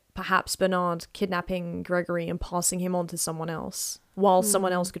be perhaps Bernard kidnapping Gregory and passing him on to someone else while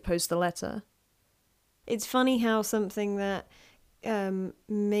someone else could post the letter. It's funny how something that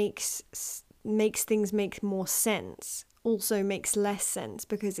makes things make more sense also makes less sense,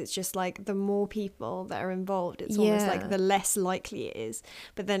 because it's just like the more people that are involved, it's almost like the less likely it is.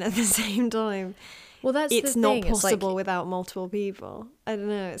 But then at the same time, well, that's it's the not thing. possible without multiple people. I don't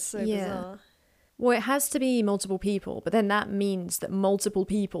know, it's so bizarre. Well, it has to be multiple people, but then that means that multiple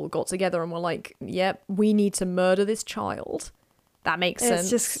people got together and were like, yep, we need to murder this child. That makes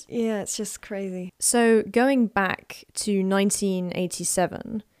sense. It's just crazy. So going back to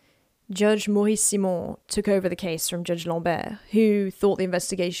 1987, Judge Maurice Simon took over the case from Judge Lambert, who thought the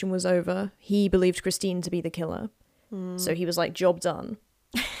investigation was over. He believed Christine to be the killer. So he was like, job done.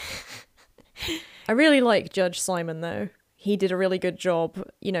 I really like Judge Simon, though. He did a really good job,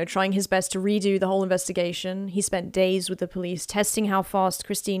 trying his best to redo the whole investigation. He spent days with the police testing how fast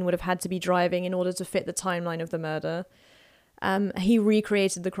Christine would have had to be driving in order to fit the timeline of the murder. He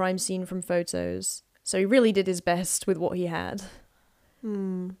recreated the crime scene from photos. So he really did his best with what he had.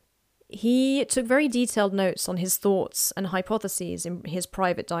 He took very detailed notes on his thoughts and hypotheses in his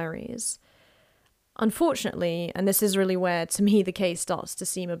private diaries. Unfortunately, and this is really where, to me, the case starts to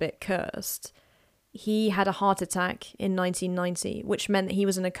seem a bit cursed, he had a heart attack in 1990, which meant that he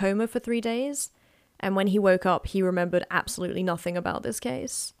was in a coma for 3 days, and when he woke up, he remembered absolutely nothing about this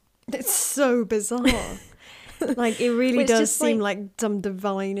case. It's so bizarre. Like, it really does seem like some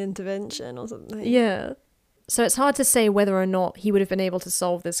divine intervention or something. Yeah. So it's hard to say whether or not he would have been able to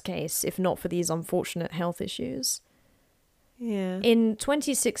solve this case if not for these unfortunate health issues. Yeah. In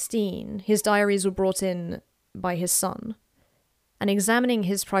 2016, his diaries were brought in by his son, and examining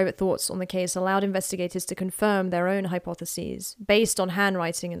his private thoughts on the case allowed investigators to confirm their own hypotheses based on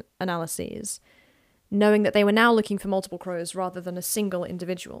handwriting analyses, knowing that they were now looking for multiple crows rather than a single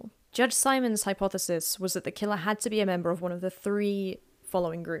individual. Judge Simon's hypothesis was that the killer had to be a member of one of the 3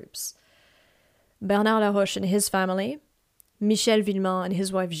 following groups: Bernard Laroche and his family, Michel Villemain and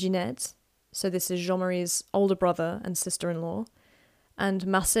his wife Ginette, so this is Jean-Marie's older brother and sister-in-law, and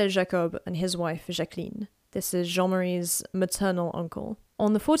Marcel Jacob and his wife Jacqueline. This is Jean-Marie's maternal uncle.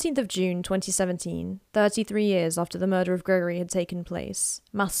 On the 14th of June 2017, 33 years after the murder of Gregory had taken place,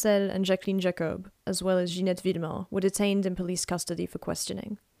 Marcel and Jacqueline Jacob, as well as Ginette Villemain, were detained in police custody for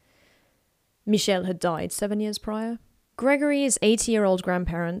questioning. Michel had died 7 years prior. Gregory's 80-year-old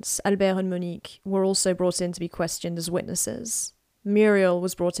grandparents, Albert and Monique, were also brought in to be questioned as witnesses. Muriel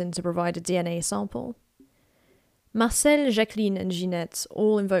was brought in to provide a DNA sample. Marcel, Jacqueline, and Ginette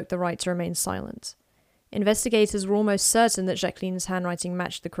all invoked the right to remain silent. Investigators were almost certain that Jacqueline's handwriting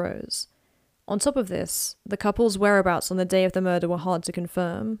matched the crows. On top of this, the couple's whereabouts on the day of the murder were hard to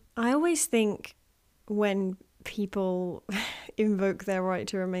confirm. I always think when people invoke their right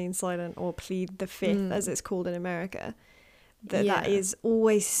to remain silent or plead the fifth, as it's called in America, that is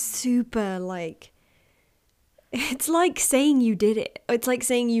always super, like, it's like saying you did it. It's like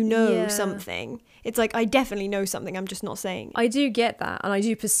saying you know something. It's like, I definitely know something, I'm just not saying it. I do get that, and I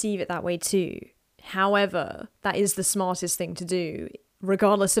do perceive it that way too. However, that is the smartest thing to do,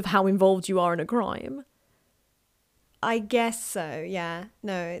 regardless of how involved you are in a crime. I guess so, yeah.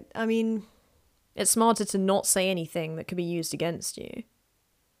 No, I mean, it's smarter to not say anything that could be used against you.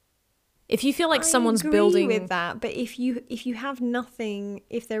 If you feel like someone's building... I agree with that, but if you have nothing,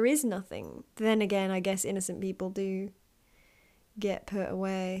 if there is nothing, then again, I guess innocent people do get put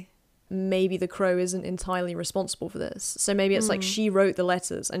away. Maybe the crow isn't entirely responsible for this. So maybe it's like she wrote the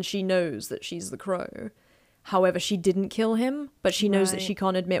letters and she knows that she's the crow. However, she didn't kill him, but she knows that she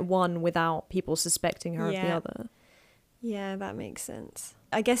can't admit one without people suspecting her of the other. Yeah, that makes sense.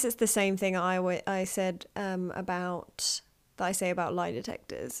 I guess it's the same thing I said that I say about lie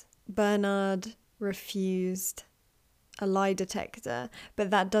detectors. Bernard refused a lie detector, but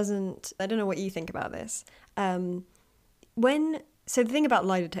that doesn't... I don't know what you think about this. So the thing about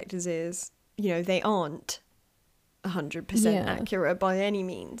lie detectors is, they aren't 100% accurate by any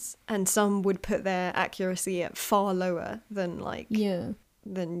means. And some would put their accuracy at far lower than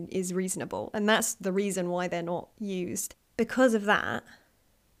than is reasonable. And that's the reason why they're not used. Because of that,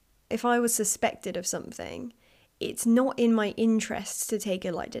 if I was suspected of something, it's not in my interests to take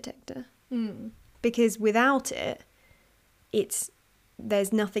a lie detector. Because without it,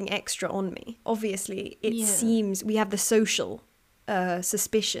 there's nothing extra on me. Obviously, it seems we have the social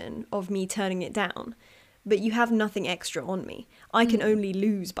suspicion of me turning it down, but you have nothing extra on me. I can only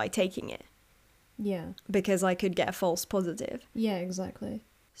lose by taking it. Yeah. Because I could get a false positive. Yeah, exactly.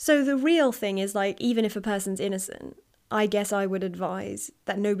 So the real thing is, like, even if a person's innocent, I guess I would advise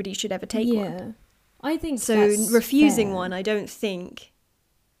that nobody should ever take one. I think so. Refusing one, I don't think,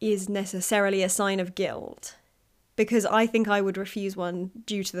 is necessarily a sign of guilt, because I think I would refuse one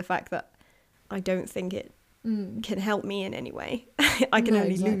due to the fact that I don't think it can help me in any way. I can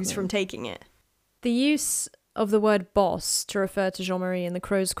only lose from taking it. The use of the word boss to refer to Jean-Marie in the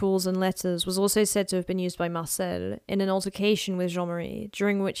crow's calls and letters was also said to have been used by Marcel in an altercation with Jean-Marie,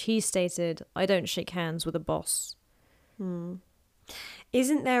 during which he stated, "I don't shake hands with a boss."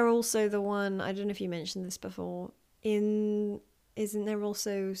 Isn't there also the one, I don't know if you mentioned this before, isn't there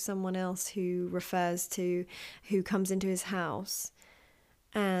also someone else who comes into his house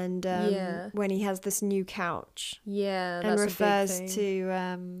and when he has this new couch Yeah, and that's refers a big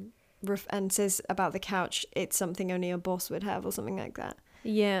thing. to and says about the couch, it's something only a boss would have or something like that.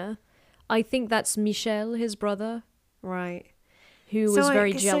 Yeah. I think that's Michel, his brother, Right. who was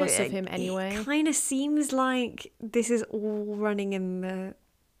very jealous of him It anyway. kind of seems like this is all running in the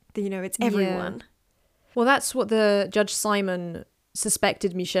it's everyone. Yeah. Well, that's what the Judge Simon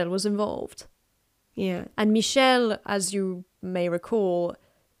suspected Michel was involved. Yeah. And Michel, as you may recall,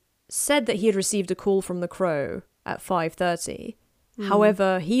 said that he had received a call from the Crow at 5:30.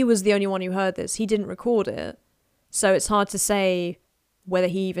 However, he was the only one who heard this. He didn't record it. So it's hard to say whether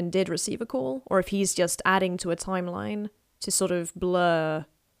he even did receive a call or if he's just adding to a timeline to sort of blur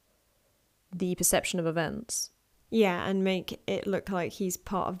the perception of events. Yeah, and make it look like he's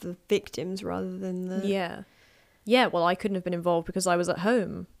part of the victims rather than the... Yeah. Yeah, well, I couldn't have been involved because I was at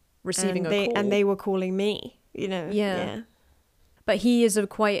home receiving a call. And they were calling me, Yeah. But he is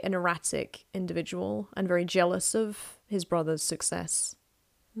quite an erratic individual and very jealous of his brother's success.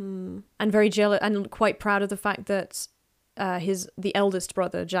 And very jealous and quite proud of the fact that the eldest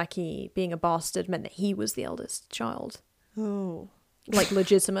brother, Jackie, being a bastard meant that he was the eldest child. Oh. Like,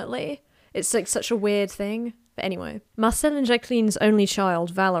 legitimately. It's like such a weird thing. But anyway, Marcel and Jacqueline's only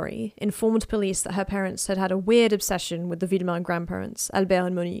child, Valerie, informed police that her parents had had a weird obsession with the Villemain grandparents, Albert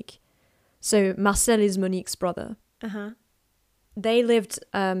and Monique. So Marcel is Monique's brother. Uh-huh. They lived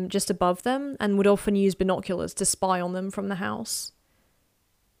just above them and would often use binoculars to spy on them from the house.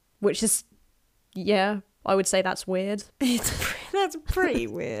 Which is, yeah, I would say that's weird. That's pretty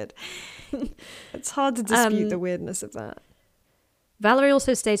weird. It's hard to dispute the weirdness of that. Valerie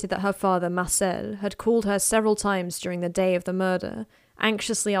also stated that her father, Marcel, had called her several times during the day of the murder,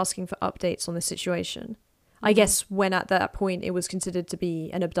 anxiously asking for updates on the situation. I guess when at that point it was considered to be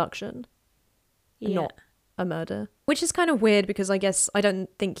an abduction, and not a murder. Which is kind of weird because I guess I don't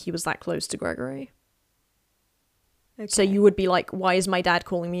think he was that close to Gregory. Okay. So you would be like, why is my dad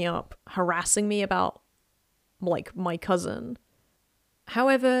calling me up, harassing me about, like, my cousin?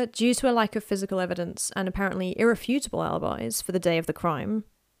 However, due to a lack of physical evidence and apparently irrefutable alibis for the day of the crime,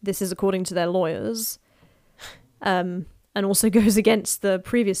 this is according to their lawyers, and also goes against the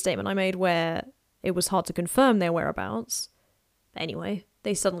previous statement I made where it was hard to confirm their whereabouts. Anyway,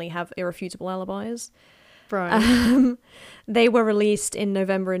 they suddenly have irrefutable alibis. Right. They were released in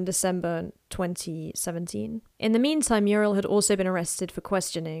November and December 2017. In the meantime, Muriel had also been arrested for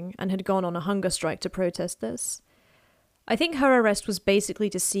questioning and had gone on a hunger strike to protest this. I think her arrest was basically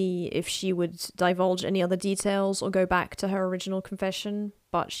to see if she would divulge any other details or go back to her original confession,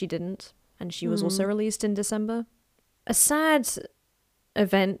 but she didn't, and she was also released in December. A sad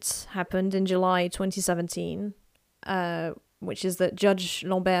event happened in July 2017, which is that Judge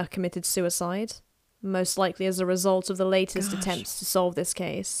Lambert committed suicide, most likely as a result of the latest attempts to solve this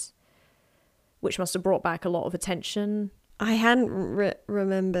case, which must have brought back a lot of attention. I hadn't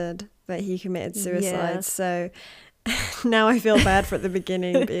remembered that he committed suicide, Yeah. so now I feel bad for at the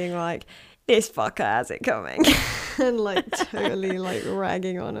beginning being like, this fucker has it coming. And like totally like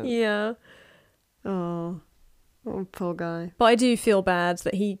ragging on him. Yeah. Oh, poor guy. But I do feel bad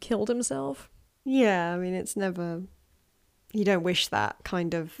that he killed himself. Yeah, I mean, it's never... You don't wish that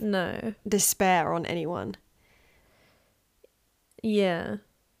kind of No. despair on anyone. Yeah.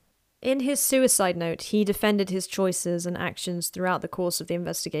 In his suicide note, he defended his choices and actions throughout the course of the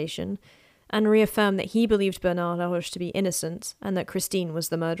investigation and reaffirmed that he believed Bernard Laroche to be innocent and that Christine was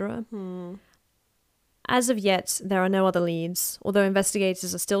the murderer. As of yet, there are no other leads, although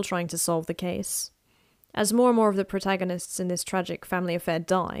investigators are still trying to solve the case. As more and more of the protagonists in this tragic family affair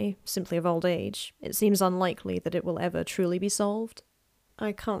die, simply of old age, it seems unlikely that it will ever truly be solved.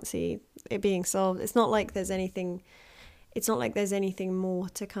 I can't see it being solved. It's not like there's anything more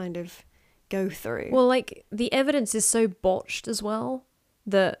to kind of go through. Well, like, the evidence is so botched as well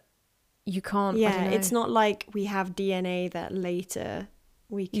that you can't... I don't know. It's not like we have DNA that later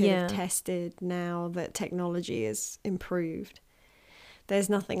we could have tested now that technology is improved. There's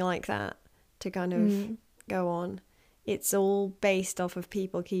nothing like that to kind of go on. It's all based off of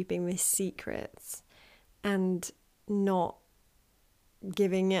people keeping this secrets and not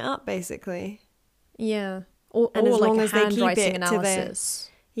giving it up, basically. Yeah. Or And as like long a as they keep handwriting it to their... analysis.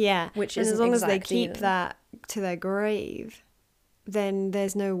 Yeah, Which and as isn't long as they exact keep either. that to their grave, then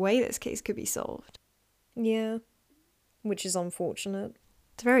there's no way this case could be solved. Yeah. Which is unfortunate.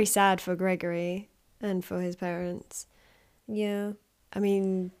 It's very sad for Gregory and for his parents. Yeah. I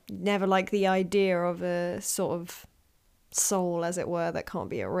mean, never like the idea of a sort of soul, as it were, that can't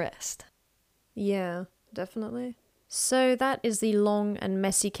be at rest. Yeah, definitely. So that is the long and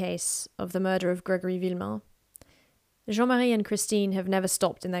messy case of the murder of Gregory Villemain. Jean-Marie and Christine have never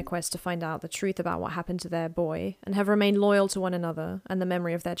stopped in their quest to find out the truth about what happened to their boy, and have remained loyal to one another and the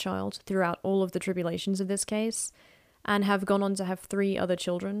memory of their child throughout all of the tribulations of this case, and have gone on to have 3 other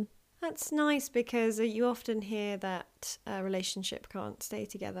children. That's nice, because you often hear that a relationship can't stay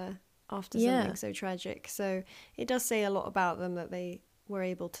together after something so tragic. So it does say a lot about them that they were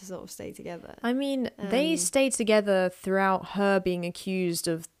able to sort of stay together. I mean, they stayed together throughout her being accused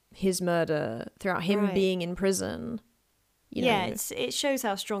of his murder, throughout him being in prison. You know. It shows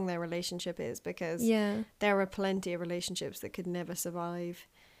how strong their relationship is, because there are plenty of relationships that could never survive.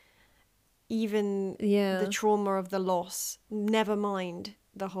 Even the trauma of the loss, never mind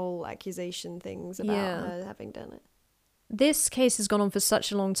the whole accusation things about her having done it. This case has gone on for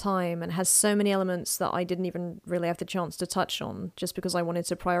such a long time and has so many elements that I didn't even really have the chance to touch on, just because I wanted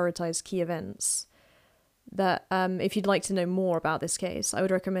to prioritize key events, that if you'd like to know more about this case, I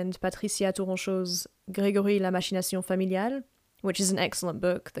would recommend Patricia Tourangeau's Grégory la machination familiale, which is an excellent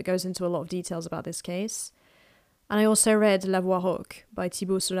book that goes into a lot of details about this case. And I also read La Voix Rauque by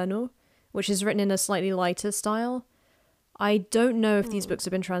Thibaut Solano, which is written in a slightly lighter style. I don't know if these books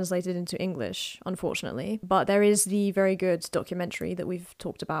have been translated into English, unfortunately, but there is the very good documentary that we've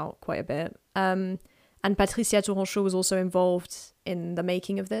talked about quite a bit. And Patricia Tourangeau was also involved in the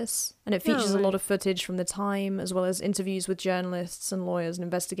making of this, and it features a lot of footage from the time, as well as interviews with journalists and lawyers and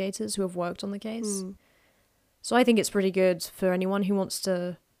investigators who have worked on the case. So I think it's pretty good for anyone who wants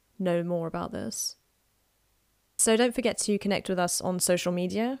to know more about this. So don't forget to connect with us on social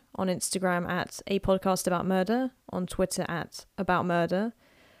media, on Instagram at A Podcast About Murder, on Twitter at About Murder,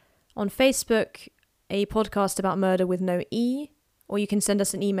 on Facebook, A Podcast About Murder with no E, or you can send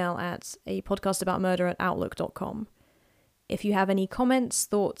us an email at apodcastaboutmurder@outlook.com. If you have any comments,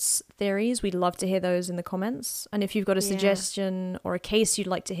 thoughts, theories, we'd love to hear those in the comments. And if you've got a suggestion or a case you'd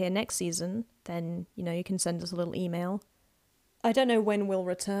like to hear next season, then, you can send us a little email. I don't know when we'll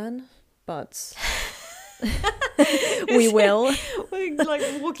return, but... we will. We're like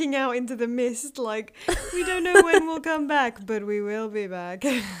walking out into the mist, like, we don't know when we'll come back, but we will be back.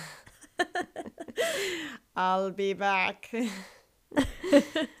 I'll be back.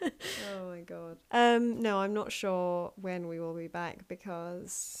 Oh my god. No, I'm not sure when we will be back,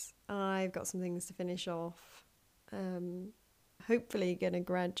 because I've got some things to finish off. Hopefully gonna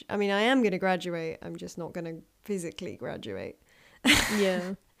I mean, I am gonna graduate, I'm just not gonna physically graduate.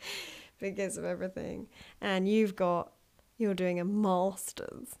 Yeah. Because of everything. And you're doing a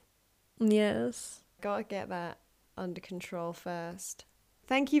master's. Yes. Gotta get that under control first.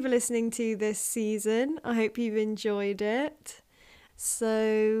 Thank you for listening to this season. I hope you've enjoyed it.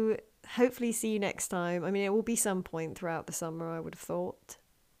 So hopefully see you next time. I mean, it will be some point throughout the summer, I would have thought.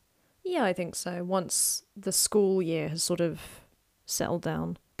 Yeah, I think so. Once the school year has sort of settled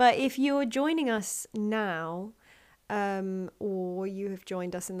down. But if you're joining us now, or you have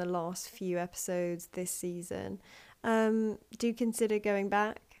joined us in the last few episodes this season, do consider going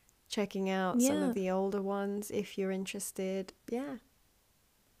back, checking out some of the older ones if you're interested. Yeah,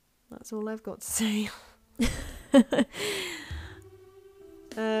 that's all I've got to say.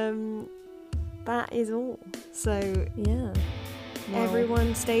 That is all. So yeah,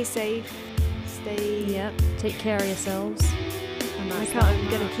 everyone stay safe, take care of yourselves. And I'm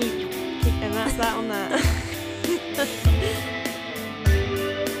gonna keep and that's that on that.